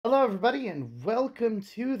Hello, everybody, and welcome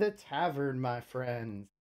to the tavern, my friends.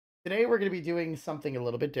 Today, we're going to be doing something a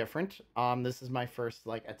little bit different. This is my first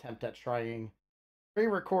attempt at trying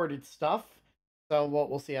pre-recorded stuff, so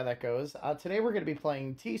we'll see how that goes. Today, we're going to be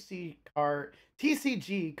playing TCG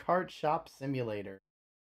Card Shop Simulator.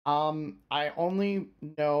 I only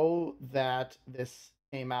know that this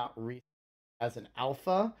came out recently as an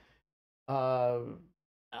alpha, uh,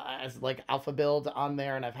 as alpha build on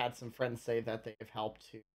there, and I've had some friends say that they've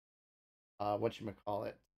helped to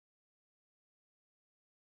whatchamacallit.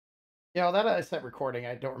 That I set recording,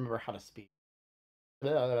 I don't remember how to speak.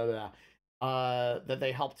 Blah, blah, blah. That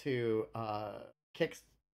they help to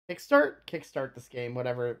kickstart this game,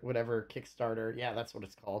 whatever Kickstarter. Yeah, that's what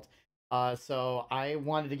it's called. So I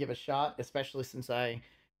wanted to give a shot, especially since I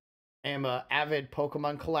am a avid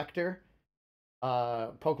Pokemon collector,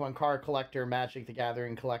 Pokemon card collector, Magic the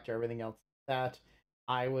Gathering collector, everything else that.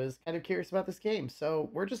 I was kind of curious about this game, so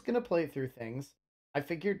we're just gonna play through things. I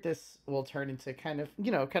figured this will turn into kind of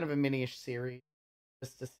a mini-ish series,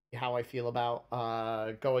 just to see how I feel about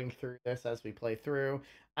going through this as we play through.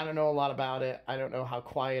 I don't know a lot about it. I don't know how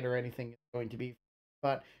quiet or anything it's going to be,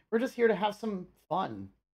 but we're just here to have some fun.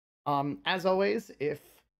 As always, if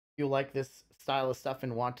you like this style of stuff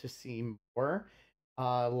and want to see more,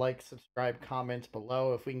 subscribe, comment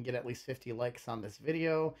below. If we can get at least 50 likes on this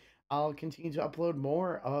video, I'll continue to upload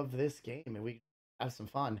more of this game and we have some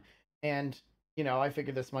fun. And, I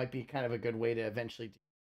figured this might be kind of a good way to eventually do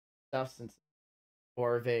stuff, since it's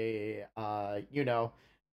more of a,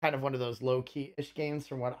 kind of one of those low-key-ish games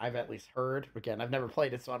from what I've at least heard. Again, I've never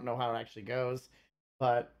played it, so I don't know how it actually goes.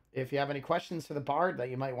 But if you have any questions for the Bard that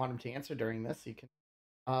you might want him to answer during this, you can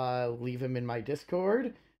leave them in my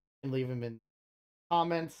Discord and leave them in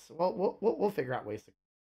comments. Well, we'll figure out ways to.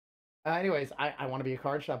 Anyways, I want to be a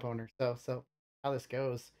card shop owner, so how this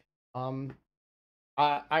goes.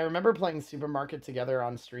 I remember playing Supermarket together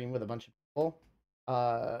on stream with a bunch of people,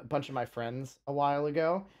 a bunch of my friends a while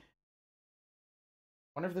ago.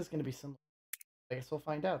 Wonder if there's gonna be some. I guess we'll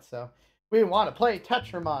find out. So we want to play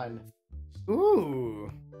Tetramon.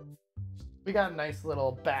 Ooh, we got nice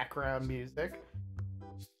little background music.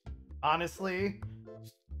 Honestly,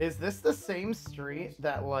 is this the same street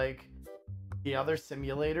that the other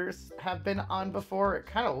simulators have been on before? It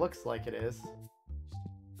kind of looks like it is.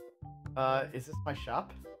 Is this my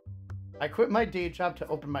shop? I quit my day job to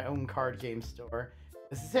open my own card game store.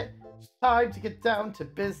 This is it. Time to get down to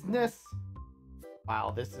business.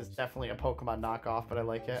 Wow, this is definitely a Pokemon knockoff, but I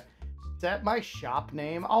like it. Is that my shop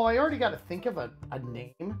name? Oh, I already got to think of a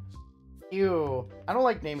name. Ew. I don't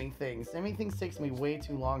like naming things. Naming things takes me way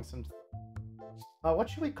too long sometimes. What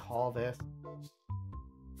should we call this?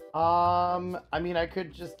 I mean, I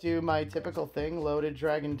could just do my typical thing, Loaded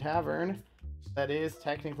Dragon Tavern. That is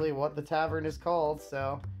technically what the tavern is called,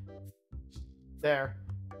 so. There.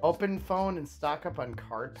 Open phone and stock up on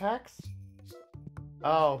card packs?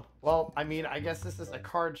 Oh, well, I mean, I guess this is a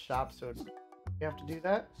card shop, so you have to do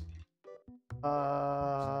that.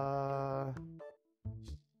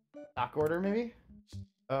 Stock order, maybe?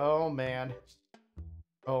 Oh, man.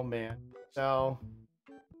 Oh, man. So,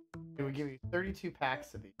 it would give you 32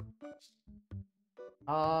 packs of these.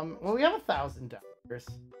 Well, we have $1,000.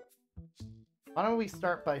 Why don't we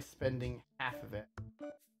start by spending half of it?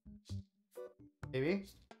 Maybe?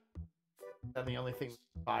 That's the only thing we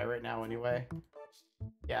can buy right now anyway.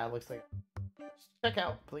 Yeah, it looks like it.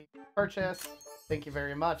 Checkout, please. Purchase. Thank you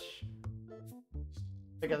very much.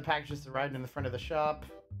 Pick up the packages arrived in the front of the shop.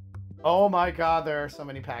 Oh my god, there are so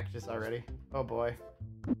many packages already. Oh boy.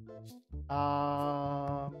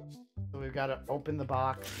 So we've got to open the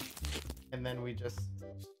box, and then we just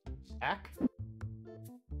stack.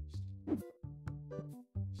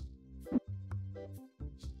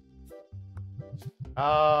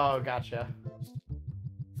 Oh, gotcha.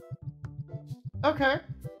 Okay,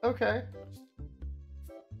 okay.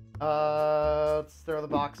 Let's throw the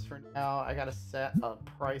box for now. I gotta set a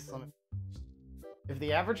price limit. If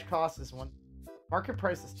the average cost is one, market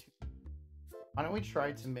price is 2. Why don't we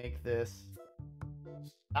try to make this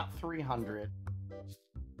about 300?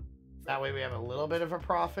 That way we have a little bit of a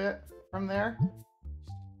profit from there.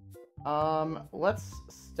 Let's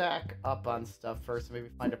stack up on stuff first. Maybe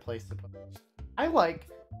find a place to put it. I like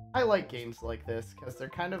games like this because they're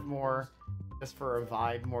kind of more just for a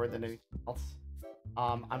vibe more than anything else.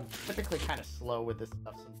 I'm typically kind of slow with this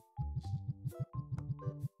stuff.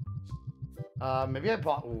 Maybe I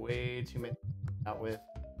bought way too many out with.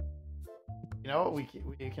 You know, we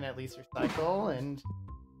can at least recycle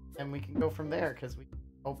and we can go from there because we.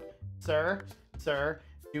 Oh, sir,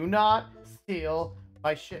 do not steal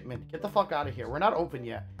my shipment. Get the fuck out of here. We're not open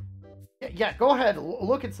yet. Yeah, go ahead.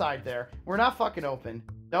 Look inside there. We're not fucking open.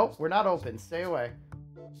 Nope, we're not open. Stay away.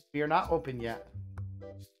 We are not open yet.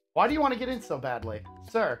 Why do you want to get in so badly?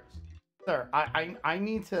 Sir, I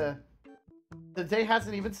need to... The day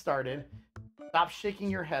hasn't even started. Stop shaking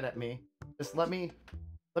your head at me. Just let me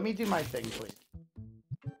do my thing, please.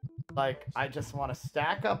 Like, I just want to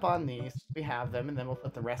stack up on these. We have them, and then we'll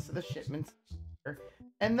put the rest of the shipments here,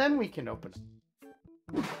 and then we can open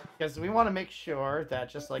them. Because we want to make sure that,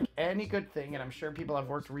 just like any good thing, and I'm sure people have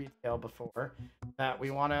worked retail before, that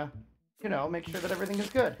we want to, you know, make sure that everything is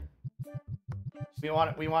good. We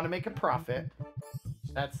want to make a profit.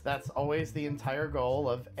 That's always the entire goal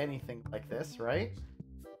of anything like this, right?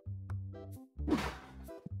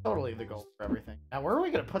 Totally the goal for everything. Now, where are we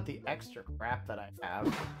going to put the extra crap that I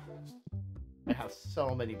have? I have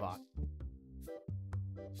so many boxes.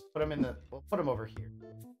 Put them in the... We'll put them over here.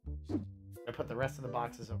 I put the rest of the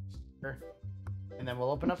boxes over here. And then we'll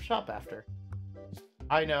open up shop after.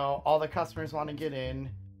 I know, all the customers want to get in.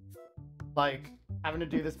 Like, having to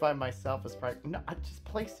do this by myself is probably... No, I just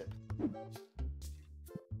place it.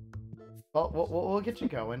 Well, we'll get you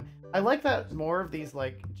going. I like that more of these,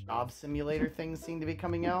 like, job simulator things seem to be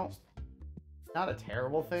coming out. Not a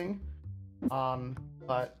terrible thing.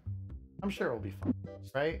 But I'm sure it'll be fun,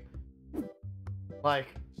 right? Like,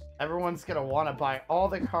 everyone's gonna want to buy all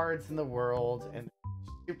the cards in the world and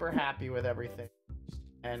super happy with everything.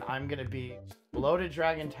 And I'm gonna be Loaded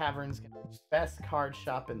Dragon Tavern's best card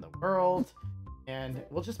shop in the world. And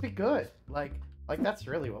we'll just be good. Like that's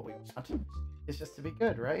really what we want. Is just to be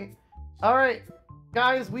good, right? Alright,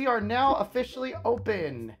 guys, we are now officially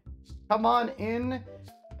open. Come on in.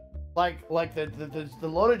 Like the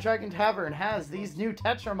Loaded Dragon Tavern has these new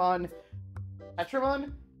Tetramon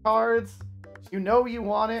cards. You know you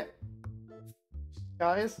want it.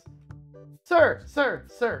 Guys.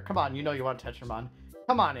 Sir, come on, you know you want Tetramon.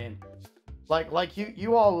 Come on in. Like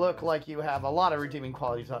you all look like you have a lot of redeeming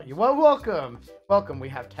qualities on you. Well, welcome. We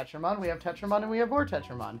have Tetramon, and we have more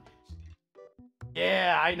Tetramon.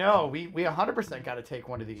 Yeah, I know. We 100% got to take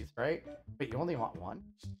one of these, right? But you only want one?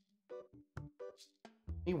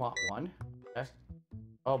 You want one? Okay.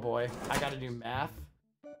 Oh boy, I got to do math.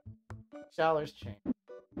 Dollars change. Do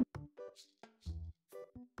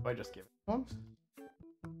I just give it one?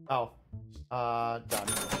 Oh, done.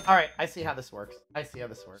 All right, I see how this works.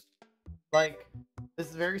 Like, this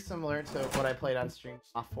is very similar to what I played on stream.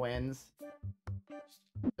 Off wins.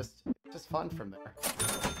 Just fun from there.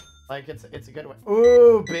 Like, it's a good way.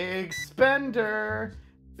 Ooh, big spender!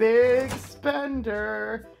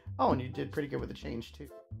 Oh, and you did pretty good with the change, too.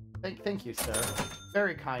 Thank you, sir.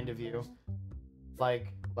 Very kind of you. Like,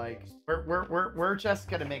 we're just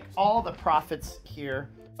gonna make all the profits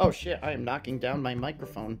here. Oh, shit, I am knocking down my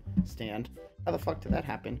microphone stand. How the fuck did that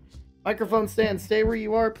happen? Microphone stand, stay where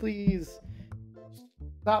you are, please.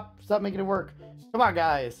 Stop making it work. Come on,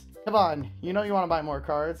 guys. Come on. You know you want to buy more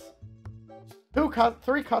cards.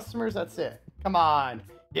 3 customers, that's it. Come on.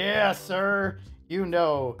 Yeah, sir. You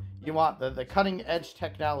know you want the cutting edge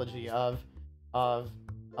technology of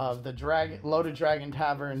the Loaded Dragon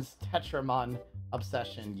Tavern's Tetramon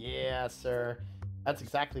obsession. Yeah, sir. That's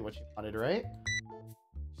exactly what you wanted, right?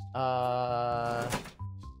 A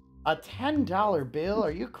 $10 bill?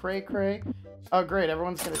 Are you cray-cray? Oh, great.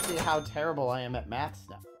 Everyone's gonna see how terrible I am at maths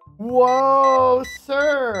now. Whoa,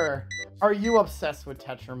 sir! Are you obsessed with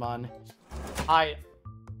Tetramon?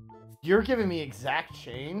 You're giving me exact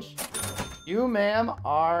change? You, ma'am,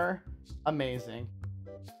 are amazing.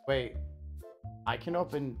 Wait. I can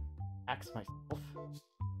open packs myself?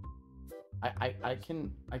 I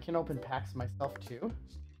can open packs myself, too?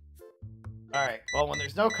 Alright, well, when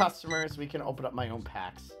there's no customers, we can open up my own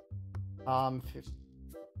packs. Oh,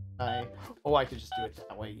 I could just do it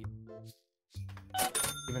that way.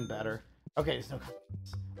 Even better. Okay, there's no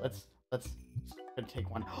customers. Let's gonna take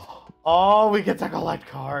one. Oh, we get to collect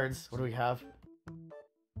cards. What do we have?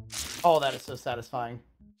 Oh, that is so satisfying.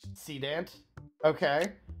 Seedant.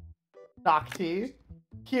 Okay. Nocti.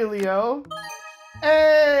 Helio.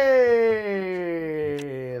 Hey!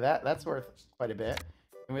 That's worth quite a bit.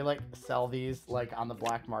 Can we, like, sell these, like, on the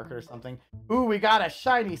black market or something? Ooh, we got a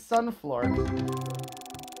shiny Sunfloor.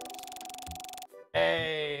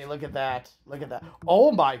 Hey, look at that. Look at that.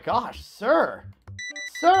 Oh my gosh, sir.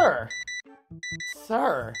 Sir.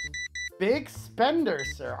 Big spender,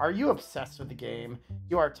 sir. Are you obsessed with the game?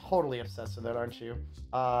 You are totally obsessed with it, aren't you?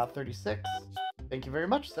 36. Thank you very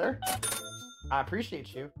much, sir. I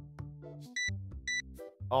appreciate you.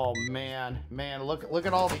 Oh, man. Look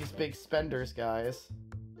at all these big spenders, guys.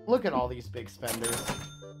 Look at all these big spenders.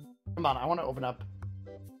 Come on, I want to open up.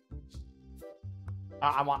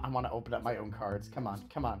 I want to open up my own cards. Come on.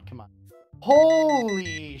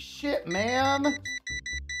 Holy shit, man.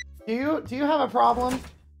 Do you have a problem?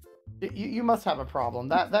 You must have a problem.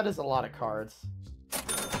 That is a lot of cards.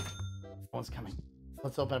 One's coming.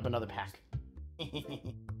 Let's open up another pack.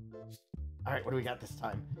 Alright, what do we got this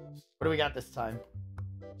time? What do we got this time?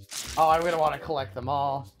 Oh, I'm gonna want to collect them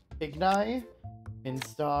all. Ignite,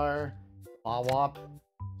 Instar, Lawop,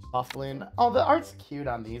 Bufflin. Oh, the art's cute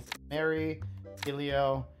on these. Mary,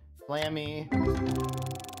 Helio, Flammy.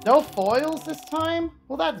 No foils this time?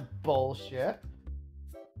 Well, that's bullshit.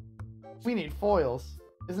 We need foils.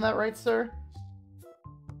 Isn't that right, sir?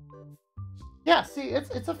 Yeah, see,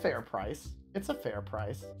 it's a fair price. It's a fair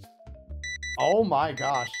price. Oh my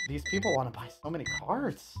gosh, these people want to buy so many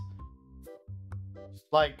cards.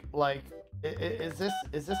 Like, is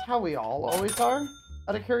this how we all always are?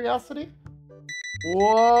 Out of curiosity?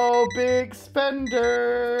 Whoa, big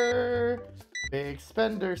spender! Big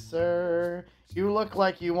spender, sir. You look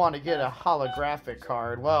like you want to get a holographic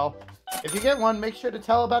card. Well, if you get one, make sure to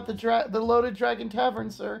tell about the Loaded Dragon Tavern,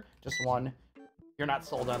 sir. Just one. You're not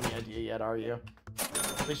sold on the idea yet, are you?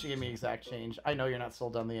 At least you gave me exact change. I know you're not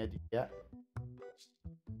sold on the idea yet.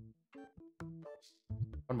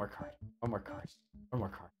 One more card. One more card. One more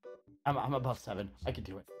card. I'm above 7. I can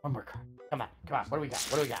do it. One more card. Come on. Come on. What do we got?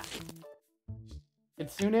 What do we got?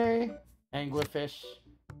 Kitsune, Anglerfish,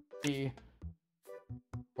 the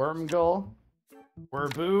Wormgull,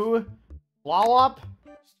 Werboo, Lawop,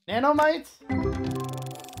 Nanomite.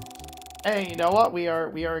 Hey, you know what? We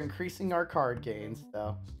are increasing our card gains,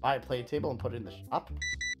 so buy a play table and put it in the shop.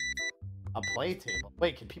 A play table.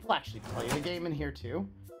 Wait, can people actually play the game in here too?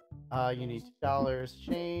 You need $2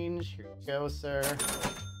 change. Here you go, sir.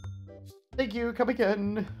 Thank you. Come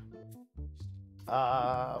again.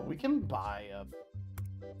 We can buy a.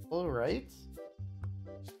 All right.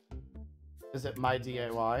 Is it my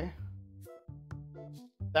DIY?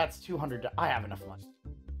 That's $200. I have enough money.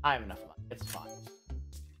 I have enough money. It's fine.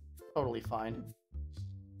 Totally fine.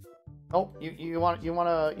 Oh, you want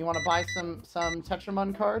to buy some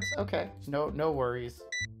Tetramon cards? Okay. No worries.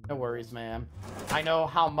 No worries, ma'am. I know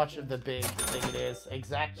how much of the big thing it is.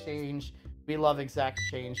 Exact change. We love exact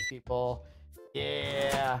change, people.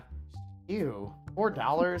 Yeah. Ew.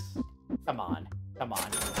 $4? Come on. Come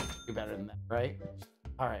on. Do better than that, right?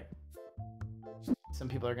 All right. Some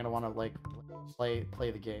people are gonna want to like play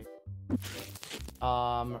the game.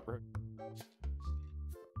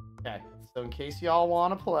 Okay. So in case y'all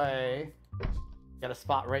want to play, got a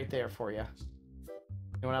spot right there for you.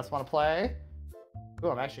 Anyone else want to play? Ooh,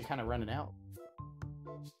 I'm actually kind of running out.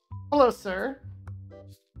 Hello, sir.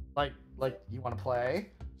 Like you want to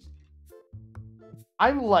play?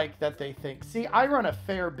 I like that they think. See, I run a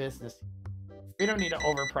fair business. We don't need to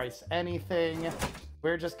overprice anything.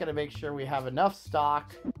 We're just gonna make sure we have enough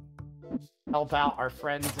stock. Help out our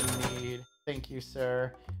friends in need. Thank you,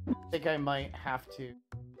 sir. I think I might have to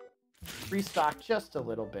restock just a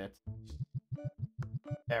little bit.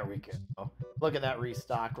 There we go. Look at that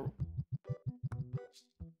restock.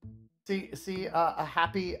 See, a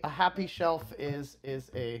happy shelf is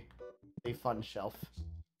a fun shelf.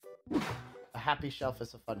 A happy shelf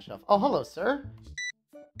is a fun shelf. Oh, hello, sir.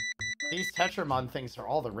 These Tetramon things are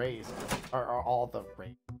all the rage. Are all the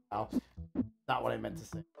rage. Oh, not what I meant to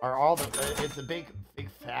say. Are all the? It's a big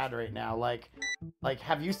fad right now. Like,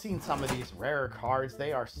 have you seen some of these rarer cards?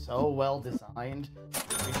 They are so well designed.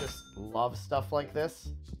 We just love stuff like this.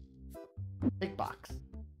 Big box.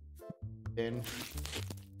 In.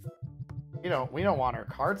 We don't want our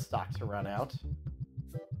card stock to run out.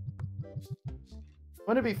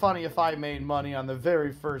 Wouldn't it be funny if I made money on the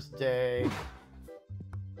very first day?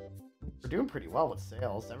 We're doing pretty well with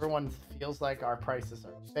sales. Everyone feels like our prices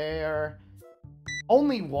are fair.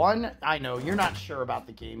 Only one? I know, you're not sure about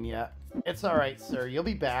the game yet. It's alright, sir. You'll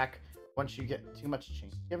be back once you get too much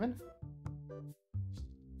change given.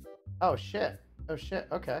 Oh, shit. Oh, shit.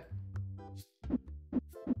 Okay.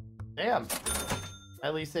 Damn.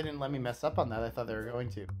 At least they didn't let me mess up on that. I thought they were going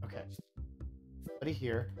to. Okay. Buddy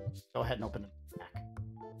here. Go ahead and open the pack.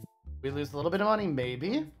 We lose a little bit of money,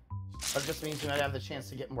 maybe. But it just means we might have the chance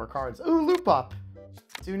to get more cards. Ooh, Loop Up!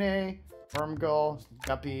 Tsune, Wormgull,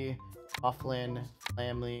 Guppy, Bufflin,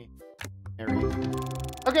 Lamley, Mary.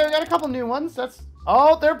 Okay, we got a couple new ones. That's...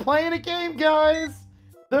 Oh, they're playing a game, guys!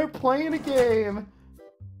 They're playing a game!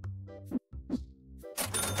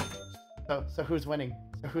 So who's winning?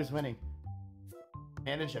 So who's winning?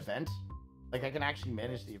 Manage event? Like, I can actually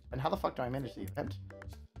manage the event. How the fuck do I manage the event?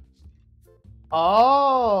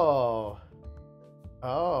 Oh!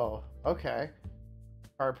 Oh, okay.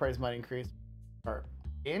 Card price might increase.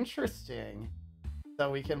 Interesting. So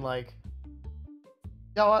we can, like...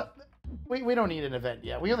 You know what? we don't need an event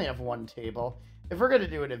yet. We only have one table. If we're gonna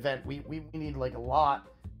do an event, we need like a lot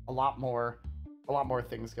more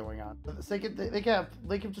things going on. So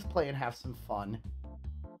they can just play and have some fun.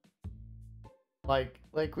 Like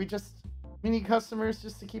we need customers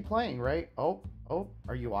just to keep playing, right? Oh,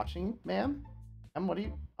 are you watching, ma'am? What are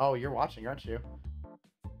you? Oh, you're watching, aren't you?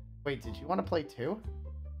 Wait, did you want to play too?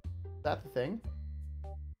 Is that the thing?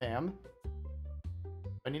 Ma'am?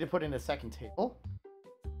 I need to put in a second table?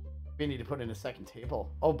 We need to put in a second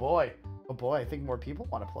table. Oh boy, I think more people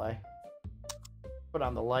want to play. Put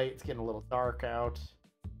on the light, it's getting a little dark out.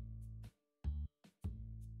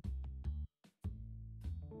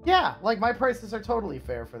 Yeah, like my prices are totally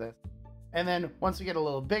fair for this. And then once we get a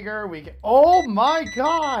little bigger, we get. Oh my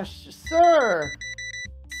gosh, sir,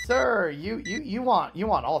 you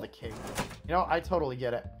want all the cake. You know, I totally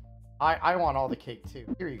get it. I want all the cake too.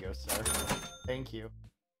 Here you go, sir. Thank you.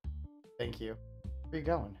 Where are you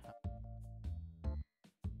going?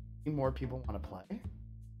 More people want to play.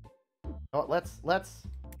 Oh, let's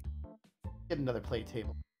get another play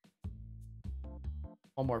table.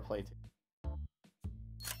 One more play table.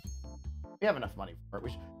 We have enough money for it.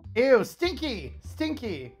 We should... Ew, Stinky!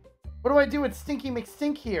 Stinky! What do I do with Stinky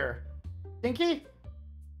McStink here? Stinky?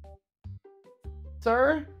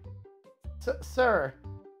 Sir? Sir?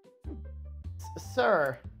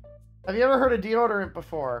 Sir? Have you ever heard of deodorant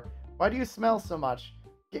before? Why do you smell so much?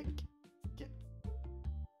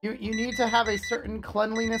 You need to have a certain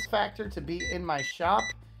cleanliness factor to be in my shop.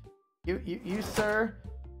 You sir,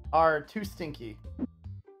 are too stinky.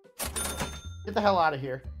 Get the hell out of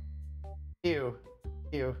here. Ew.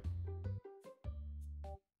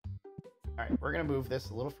 Alright, we're gonna move this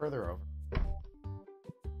a little further over.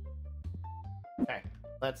 Okay,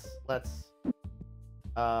 let's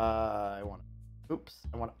I want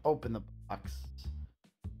to open the box.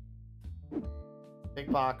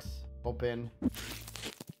 Big box, open.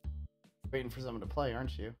 Waiting for someone to play,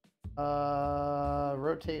 aren't you?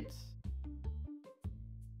 Rotate.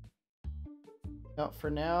 No, for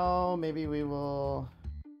now, maybe we will...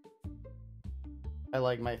 I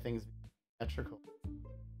like my things symmetrical.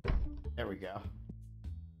 There we go.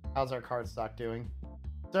 How's our card stock doing?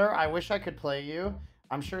 Sir, I wish I could play you.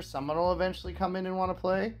 I'm sure someone will eventually come in and want to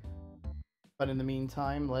play. But in the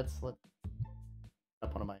meantime, let's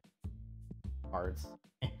up one of my cards.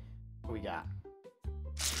 What we got?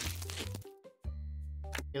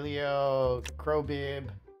 Helio, Crowbib,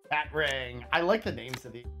 Bat Ring. I like the names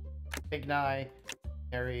of these. Ignite,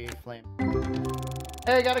 Mary, Flame.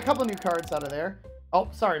 Hey, I got a couple new cards out of there. Oh,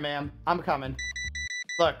 sorry, ma'am. I'm coming.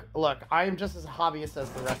 Look, I am just as hobbyist as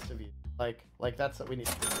the rest of you. Like that's what we need.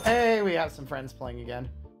 Hey, we have some friends playing again.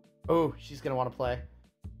 Oh, she's gonna want to play.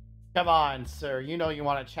 Come on, sir. You know you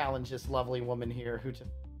want to challenge this lovely woman here who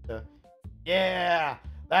to... Yeah,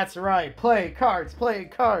 that's right. Play cards, play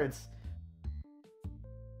cards.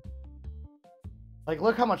 Like,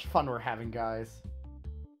 look how much fun we're having, guys.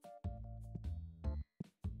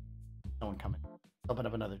 No one coming. Open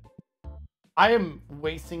up another. I am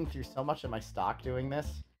wasting through so much of my stock doing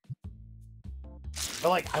this. But,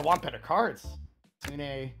 like, I want better cards.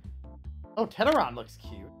 Suno. Oh, Teneron looks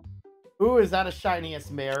cute. Ooh, is that a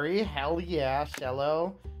shiniest Mary? Hell yeah.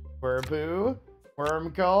 Shello. Burbu.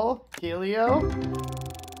 Wormgull. Helio.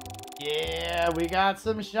 Yeah, we got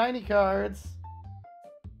some shiny cards.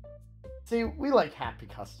 See, we like happy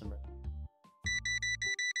customers.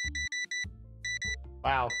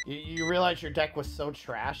 Wow, you realize your deck was so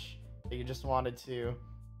trash that you just wanted to, you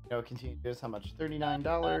know, continue to do this. How much? $39.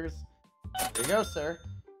 There you go, sir.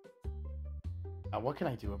 What can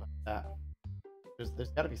I do about that? There's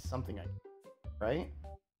got to be something I can do, right?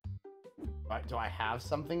 Do I have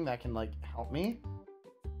something that can, like, help me?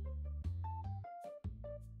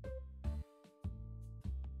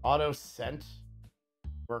 Auto scent.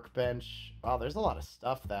 Workbench. Wow, there's a lot of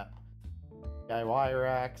stuff that... Guy wire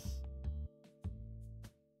axe. At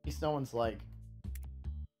least no one's like...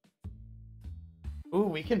 Ooh,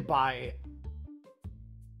 we can buy...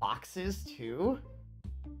 boxes, too?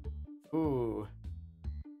 Ooh.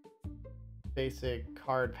 Basic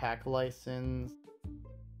card pack license.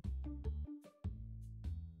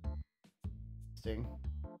 Interesting.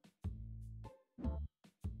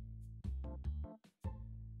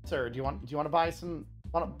 Sir, do you want to buy some...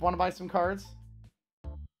 Want to buy some cards?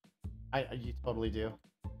 You totally do.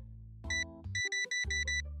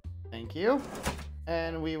 Thank you.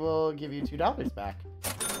 And we will give you $2 back.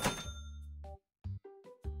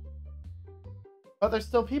 But there's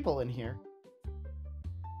still people in here.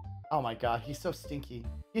 Oh my god, he's so stinky.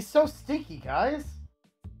 He's so stinky, guys.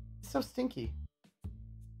 He's so stinky.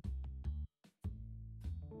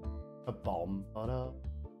 A bomb.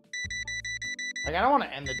 Like, I don't want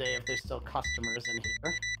to end the day if there's still customers in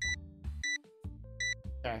here.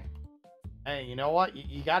 Okay. Hey, you know what?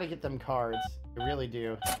 You got to get them cards. You really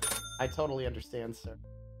do. I totally understand, sir.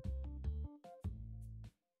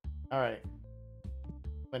 Alright.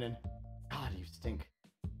 Winning. God, you stink.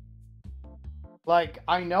 Like,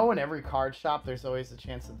 I know in every card shop there's always a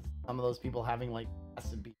chance of some of those people having, like,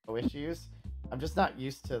 SBO issues. I'm just not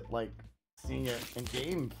used to, like, seeing it in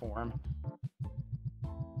game form.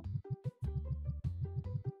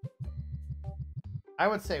 I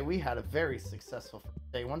would say we had a very successful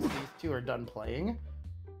first day. Once these two are done playing,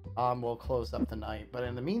 we'll close up the night. But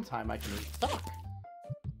in the meantime, I can restock.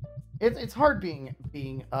 It's hard being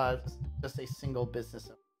just a single business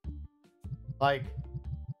owner. Like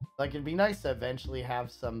it'd be nice to eventually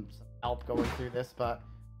have some help going through this, but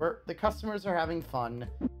the customers are having fun.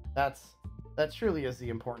 That truly is the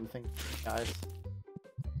important thing, guys.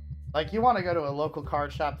 Like, you want to go to a local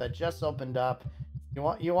card shop that just opened up.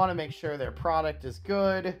 You want to make sure their product is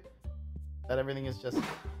good, that everything is just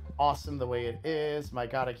awesome the way it is. My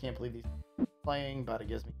God, I can't believe these are playing, but it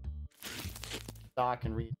gives me stock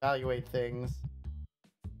and reevaluate things.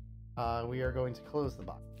 We are going to close the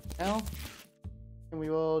box now, and we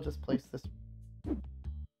will just place this.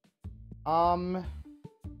 What?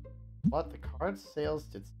 The card sales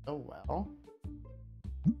did so well.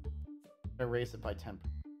 I'm gonna raise it by 10%.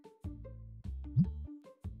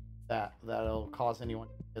 That'll cause anyone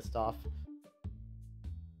to be pissed off.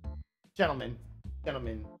 Gentlemen,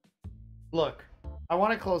 look, I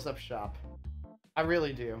want to close up shop. I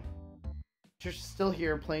really do. You're still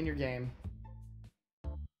here playing your game.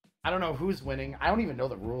 I don't know who's winning. I don't even know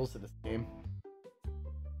the rules of this game.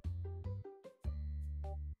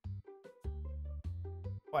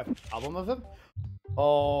 Oh, I have a problem with him?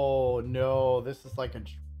 Oh no, this is like a...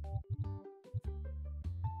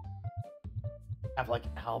 have like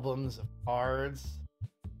albums of cards.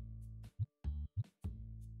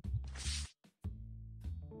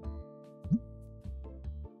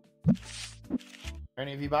 Are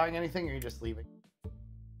any of you buying anything, or are you just leaving?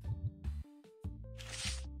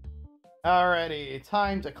 Alrighty,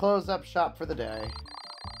 time to close up shop for the day.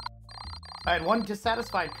 I had one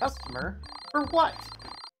dissatisfied customer. For what?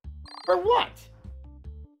 For what?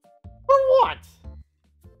 For what?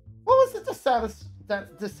 What was the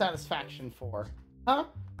dissatisfaction for? Huh?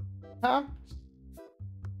 Huh?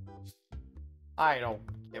 I don't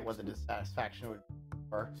get what the dissatisfaction would be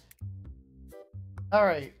for.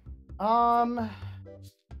 Alright.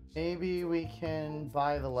 Maybe we can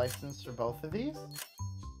buy the license for both of these?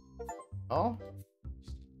 Oh?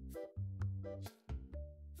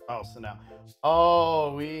 Oh, so now...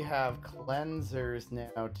 Oh, we have cleansers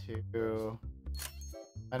now, too.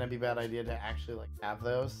 Might not be a bad idea to actually, like, have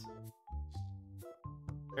those.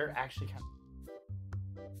 They're actually kind of...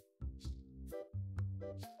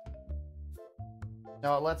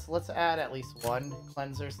 No, let's add at least one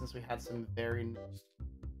cleanser since we had some very...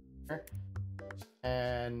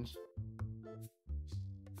 And...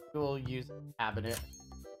 we'll use a cabinet.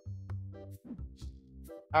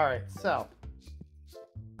 Alright, so...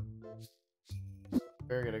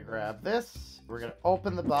 we're gonna grab this. We're gonna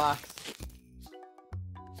open the box.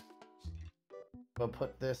 We'll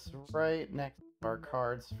put this right next to our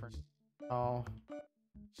cards for now.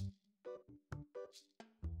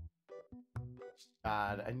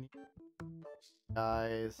 God, I need...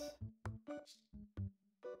 guys.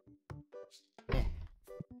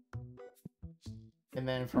 And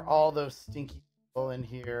then for all those stinky people in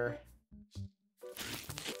here...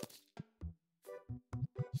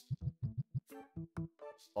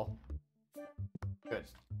 good.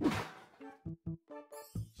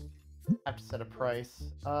 Have to set a price.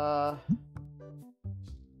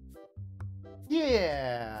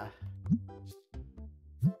 Yeah.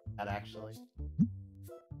 That actually.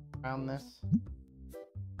 Around this.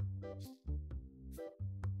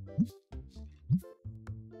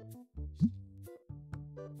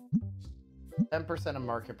 10% of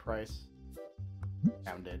market price.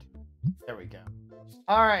 Rounded. There we go.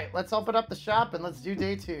 Alright, let's open up the shop and let's do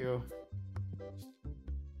day 2.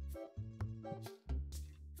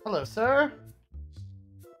 Hello, sir.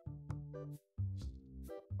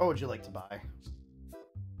 What would you like to buy?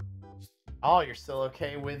 Oh, you're still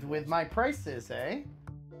okay with my prices, eh?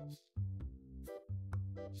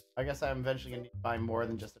 I guess I'm eventually gonna need to buy more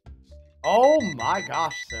than just a... Oh my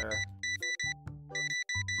gosh, sir.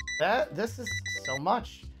 This is so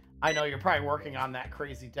much. I know you're probably working on that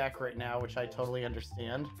crazy deck right now, which I totally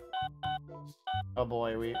understand. Oh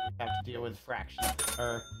boy, we have to deal with fractions,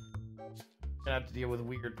 or gonna have to deal with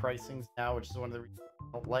weird pricings now, which is one of the reasons I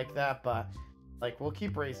don't like that, but like we'll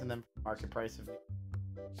keep raising them for market price if need.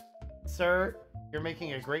 Sir, You're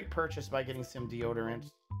making a great purchase by getting some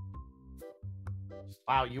deodorant.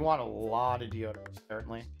 Wow, you want a lot of deodorant,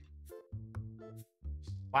 apparently.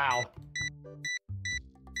 Wow.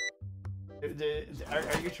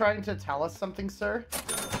 Are you trying to tell us something, sir?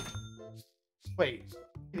 Wait,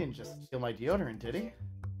 he didn't just steal my deodorant, did he?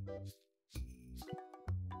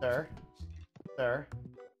 Sir? Sir?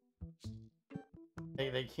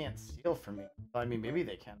 They can't steal from me. I mean, maybe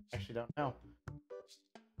they can. I actually don't know.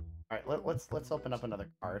 Alright, let's open up another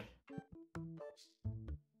card.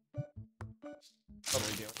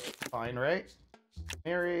 Totally do it. Fine, right?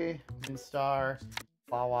 Mary, Moonstar,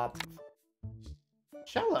 Flawop,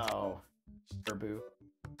 Cello, Burbu,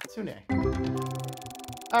 Sune.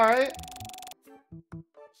 Alright.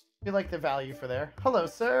 You like the value for there. Hello,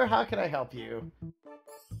 sir. How can I help you?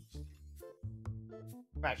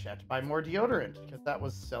 Actually, I have to buy more deodorant because that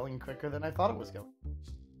was selling quicker than I thought it was going.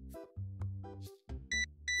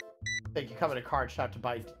 I think you come to a card shop to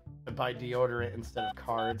buy deodorant instead of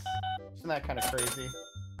cards. Isn't that kind of crazy?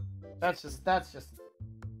 That's just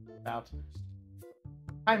about.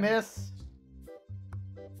 Hi, miss.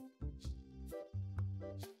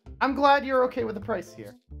 I'm glad you're okay with the price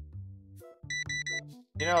here.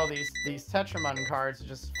 You know, these Tetramon cards are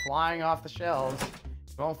just flying off the shelves.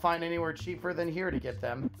 You won't find anywhere cheaper than here to get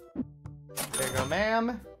them. There you go,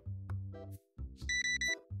 ma'am.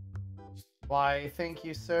 Why, thank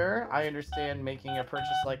you, sir. I understand making a purchase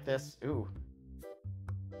like this. Ooh.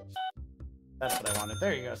 That's what I wanted.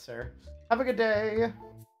 There you go, sir. Have a good day.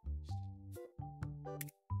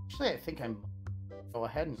 Actually, I think I'm go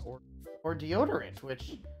ahead and order deodorant,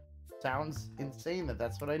 which sounds insane that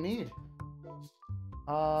that's what I need.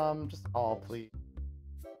 Just all, please.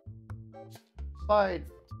 Buy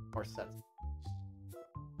more sets.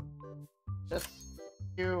 Just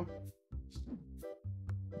you.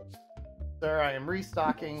 Sir, I am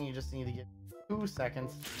restocking. You just need to get 2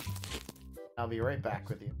 seconds. I'll be right back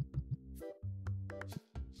with you.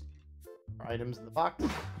 Our items in the box.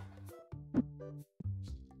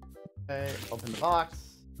 Okay, open the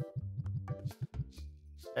box.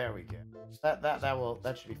 There we go.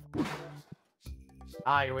 That should be fun.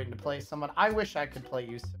 Ah, you're waiting to play someone. I wish I could play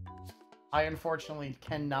you, sir. I unfortunately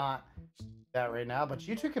cannot do that right now, but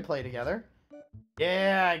you two can play together.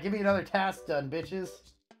 Yeah, give me another task done, bitches.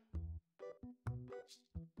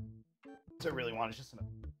 I really want is just enough.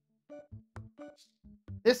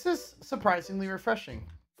 This is surprisingly refreshing.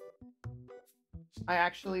 I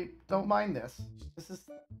actually don't mind this. This is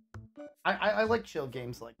I like chill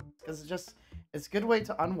games like this because it's a good way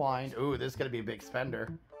to unwind. Ooh, this is gonna be a big spender.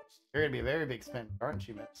 You're gonna be a very big spender, aren't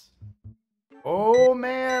you, Miss? Oh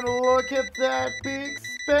man, look at that big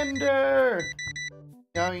spender!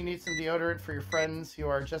 You know, you need some deodorant for your friends who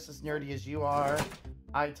are just as nerdy as you are.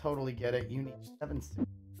 I totally get it. You need 7 sticks.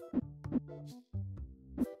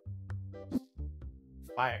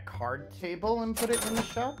 Buy a card table and put it in the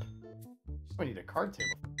shop? We need a card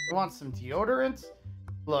table. You want some deodorant?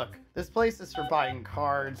 Look, this place is for buying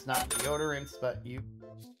cards, not deodorants, but you,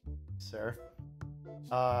 sir.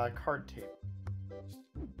 Card table.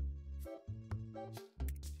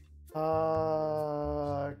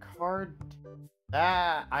 Card.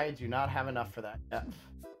 Ah, I do not have enough for that yet.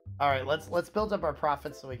 All right, let's build up our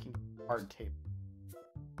profits so we can get a card table.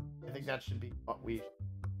 I think that should be what we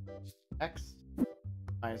next.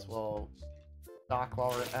 Might as well stock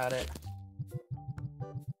while we're at it.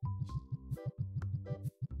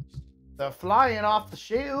 They're flying off the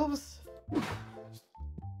shelves.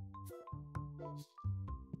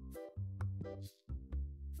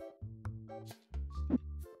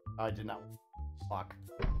 I did not block.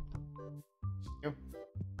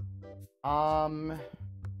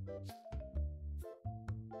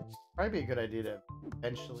 Probably be a good idea to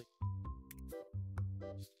eventually.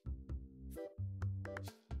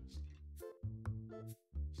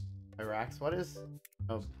 Iraqs, what is?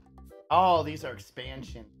 Oh, these are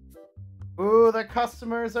expansion. Ooh, the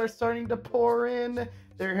customers are starting to pour in.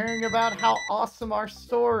 They're hearing about how awesome our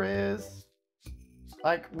store is.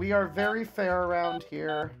 Like, we are very fair around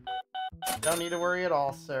here. Don't need to worry at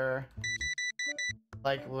all, sir.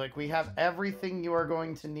 Like, we have everything you are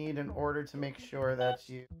going to need in order to make sure that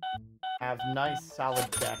you have nice, solid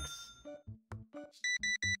decks.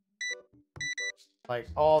 Like,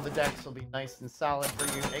 all the decks will be nice and solid for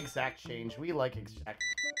you. Exact change. We like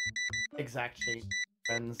exact change,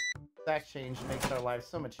 friends. Exact change makes our lives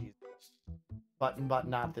so much easier. But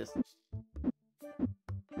not this.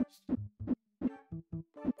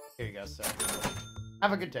 Here you go, sir.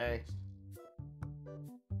 Have a good day.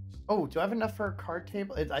 Oh, do I have enough for a card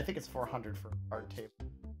table? I think it's 400 for a card table.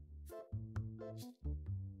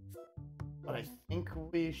 But I think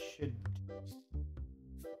we should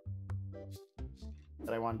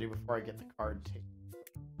that I want to do before I get the card tape.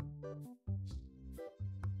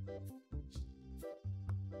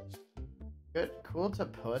 Good, cool to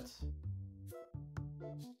put. It's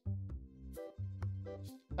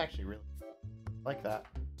actually really like that.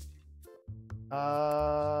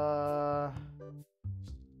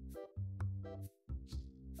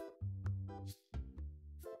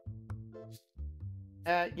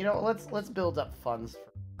 You know, let's build up funds.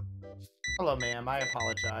 Hello, ma'am. I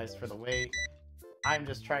apologize for the wait. I'm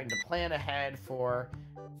just trying to plan ahead for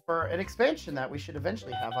an expansion that we should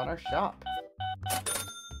eventually have on our shop.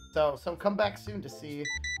 So come back soon to see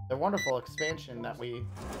the wonderful expansion that we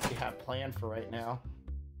have planned for right now.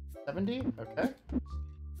 70? Okay.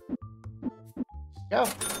 Go.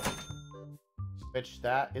 Which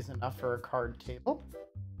that is enough for a card table.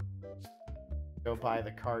 Go buy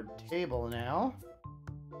the card table now.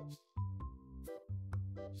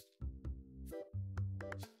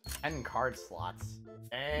 10 card slots.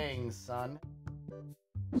 Dang, son.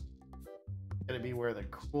 Gonna be where the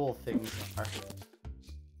cool things are.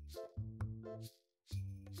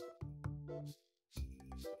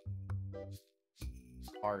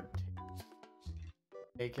 Card table.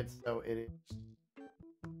 Make it so it is.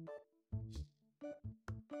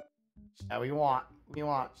 Yeah, we want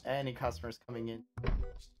any customers coming in.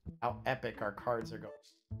 How epic our cards are going.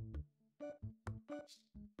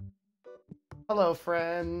 Hello,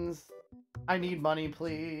 friends. I need money,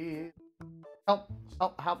 please. Help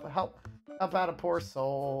out a poor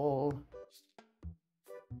soul.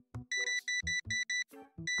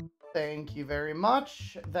 Thank you very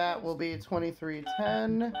much. That will be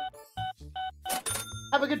 2310.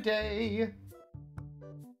 Have a good day.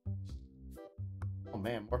 Oh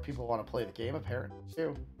man, more people want to play the game apparently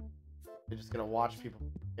too. They're just gonna watch people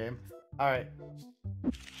play the game. Alright.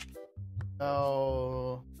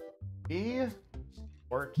 So we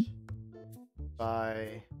sort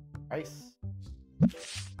by price.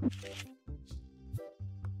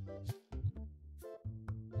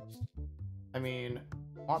 I mean,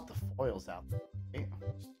 I want the foils out there, right?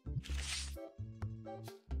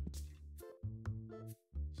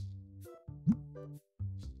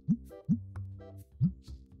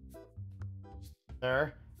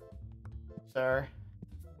 Sir,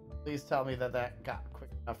 please tell me that got quick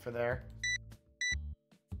enough for there.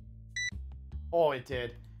 Oh, it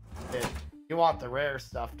did. You want the rare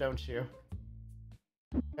stuff, don't you?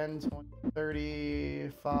 10, 20,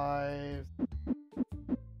 35.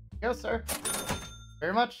 Go, sir.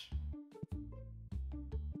 Very much.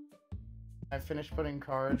 I finished putting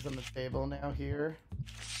cards on the table now here.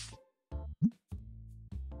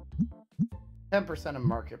 10% of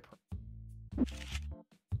market price.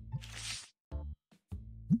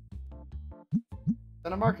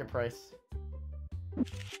 Then a market price.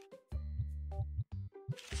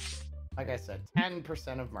 Like I said,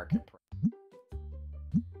 10% of market price.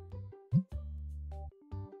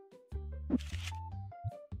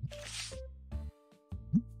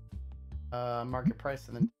 Market price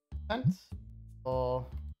and then 10%.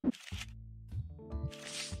 Well,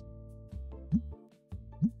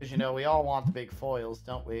 because you know we all want the big foils,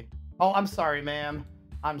 don't we? Oh, I'm sorry, ma'am.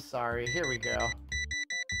 I'm sorry. Here we go.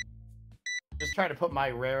 Just try to put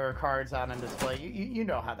my rarer cards out on display. You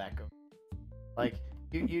know how that goes. Like,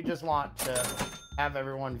 you just want to have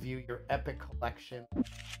everyone view your epic collection. It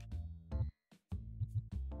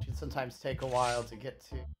can sometimes take a while to get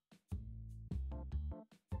to.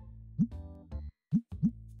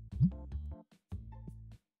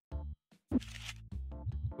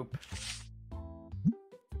 Oop.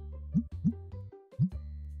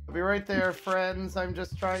 I'll be right there, friends. I'm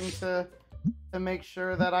just trying to make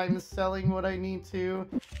sure that I'm selling what I need to.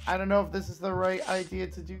 I don't know if this is the right idea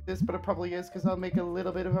to do this, but it probably is because I'll make a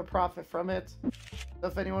little bit of a profit from it. So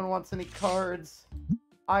if anyone wants any cards,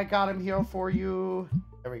 I got them here for you.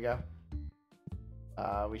 There we go.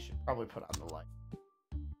 We should probably put on the light.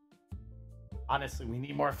 Honestly, we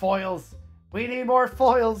need more foils. We need more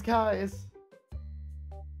foils, guys.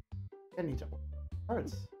 I need to order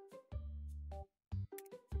cards.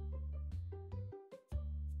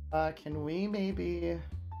 Can we maybe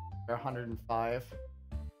 105?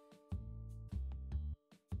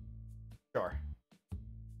 Sure.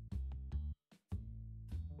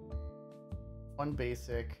 One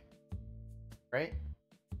basic, right?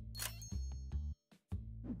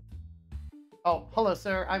 Oh, hello,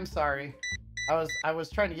 sir. I'm sorry. I was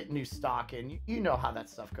trying to get new stock in. You know how that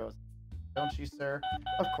stuff goes, don't you, sir?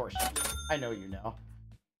 Of course you do. I know you know.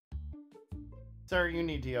 Sir, you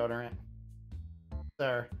need deodorant.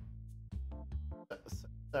 Sir.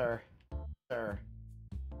 Sir. Sir.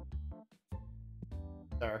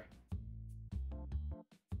 Sir.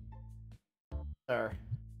 Sir.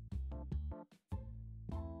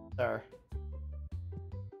 Sir.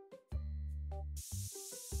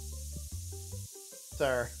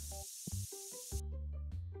 Sir.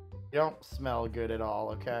 You don't smell good at all,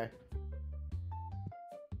 okay?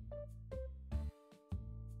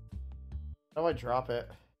 How do I drop it?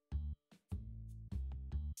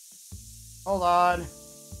 Hold on.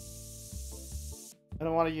 I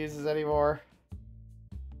don't want to use this anymore.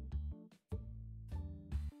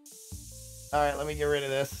 Alright, let me get rid of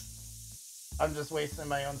this. I'm just wasting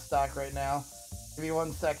my own stock right now. Give me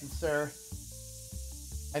 1 second, sir.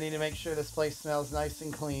 I need to make sure this place smells nice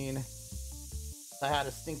and clean. I had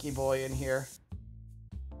a stinky boy in here.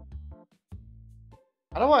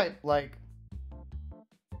 How do I, like...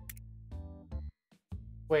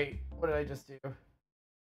 Wait, what did I just do?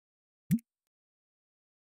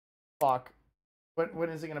 Fuck. What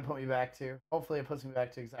is it gonna put me back to? Hopefully it puts me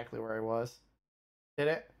back to exactly where I was. Did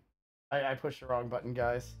it? I pushed the wrong button,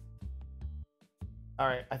 guys.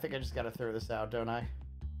 Alright, I think I just gotta throw this out, don't I?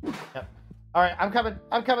 Yep. Alright, I'm coming.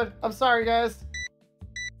 I'm coming. I'm sorry, guys.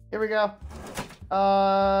 Here we go.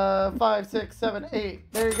 5, 6, 7,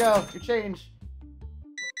 8. There you go. Your change.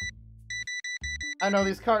 I know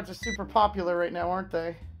these cards are super popular right now, aren't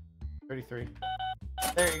they? 33.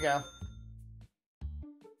 There you go.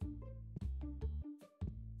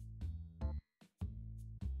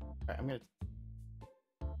 Alright, I'm gonna...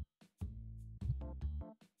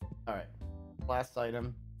 Alright. Last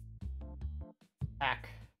item. Hack.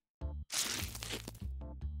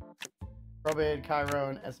 Probid,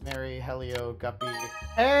 Chiron, Esmeri, Helio, Guppy.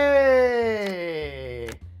 Hey!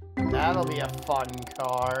 That'll be a fun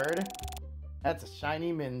card. That's a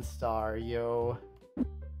shiny Min Star, yo.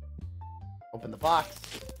 Open the box.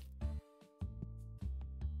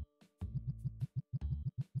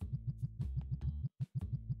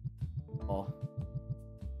 Oh.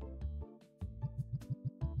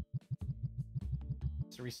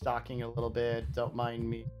 Just restocking a little bit, don't mind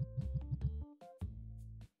me.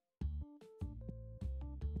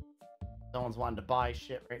 Someone's wanting to buy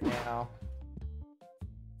shit right now.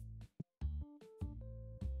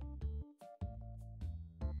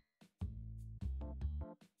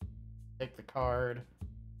 Take the card.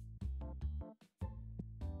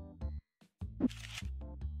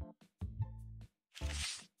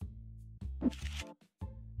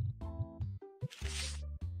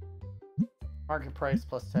 Market price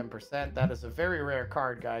plus 10%. That is a very rare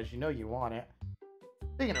card, guys. You know you want it.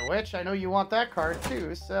 Speaking of which, I know you want that card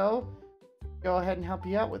too, so go ahead and help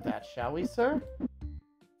you out with that, shall we, sir?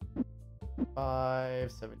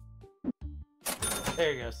 5, 7.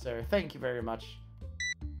 There you go, sir. Thank you very much.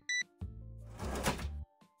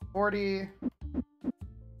 40.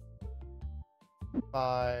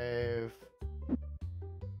 5.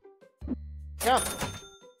 Go.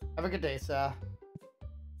 Have a good day, sir.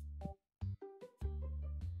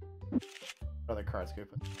 Other cards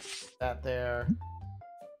could put that there.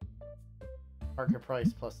 Market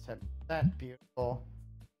price plus 10%. Beautiful.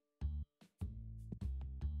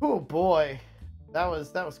 Oh boy, that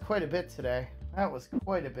was quite a bit today. That was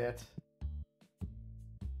quite a bit.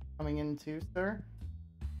 Coming into, sir.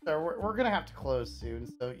 So we're gonna have to close soon.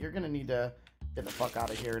 So you're gonna need to get the fuck out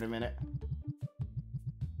of here in a minute.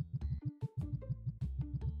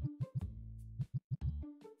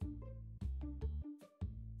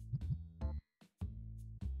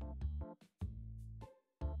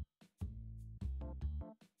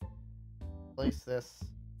 Place this.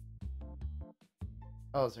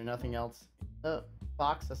 Oh, is there nothing else in the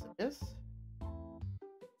box as it is?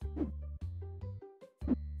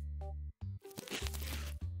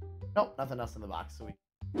 Nope, nothing else in the box, so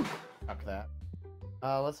we chuck that.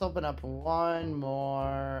 Let's open up one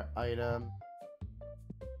more item.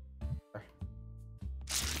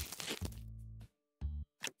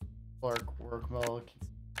 Clark, work mode,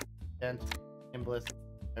 consent, Nimbus,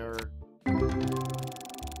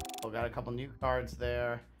 Oh, got a couple new cards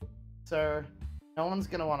there. Sir, no one's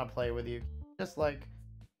gonna want to play with you. Just like,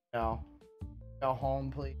 you know, go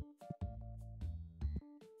home, please.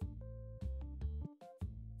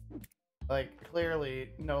 Like,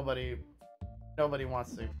 clearly, nobody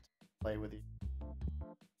wants to play with you.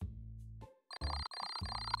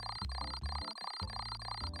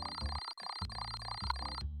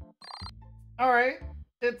 Alright,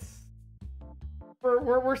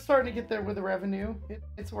 we're starting to get there with the revenue.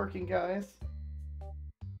 It's working, guys.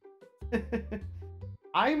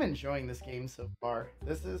 I'm enjoying this game so far.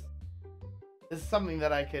 This is something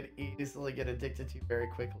that I could easily get addicted to very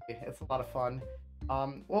quickly. It's a lot of fun.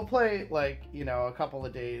 We'll play, like, you know, a couple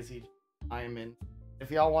of days each time, and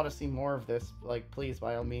if y'all want to see more of this, like, please,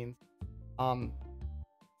 by all means.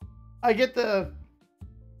 I get the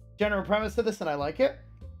general premise of this, and I like it.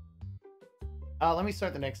 Let me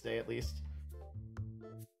start the next day at least.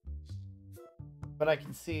 But I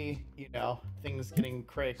can see, you know, things getting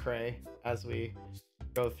cray-cray as we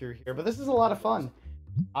go through here. But this is a lot of fun.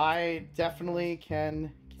 I definitely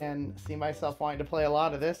can see myself wanting to play a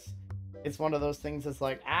lot of this. It's one of those things that's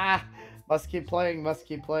like, must keep playing,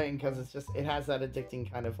 because it's just, it has that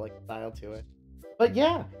addicting kind of like style to it. But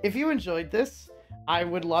yeah, if you enjoyed this, I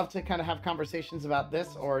would love to kind of have conversations about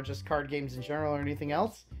this or just card games in general or anything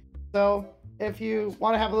else. So if you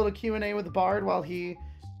want to have a little Q&A with the Bard while he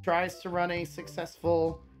tries to run a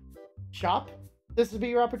successful shop, this would be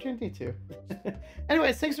your opportunity to.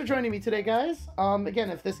 Anyways, thanks for joining me today, guys. Again,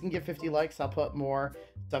 if this can get 50 likes, I'll put more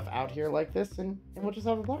stuff out here like this, and we'll just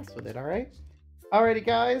have a blast with it, all right? Alrighty,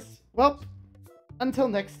 guys. Well, until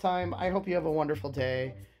next time, I hope you have a wonderful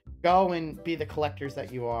day. Go and be the collectors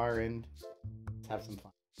that you are, and have some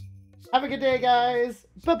fun. Have a good day, guys.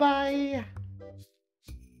 Bye-bye.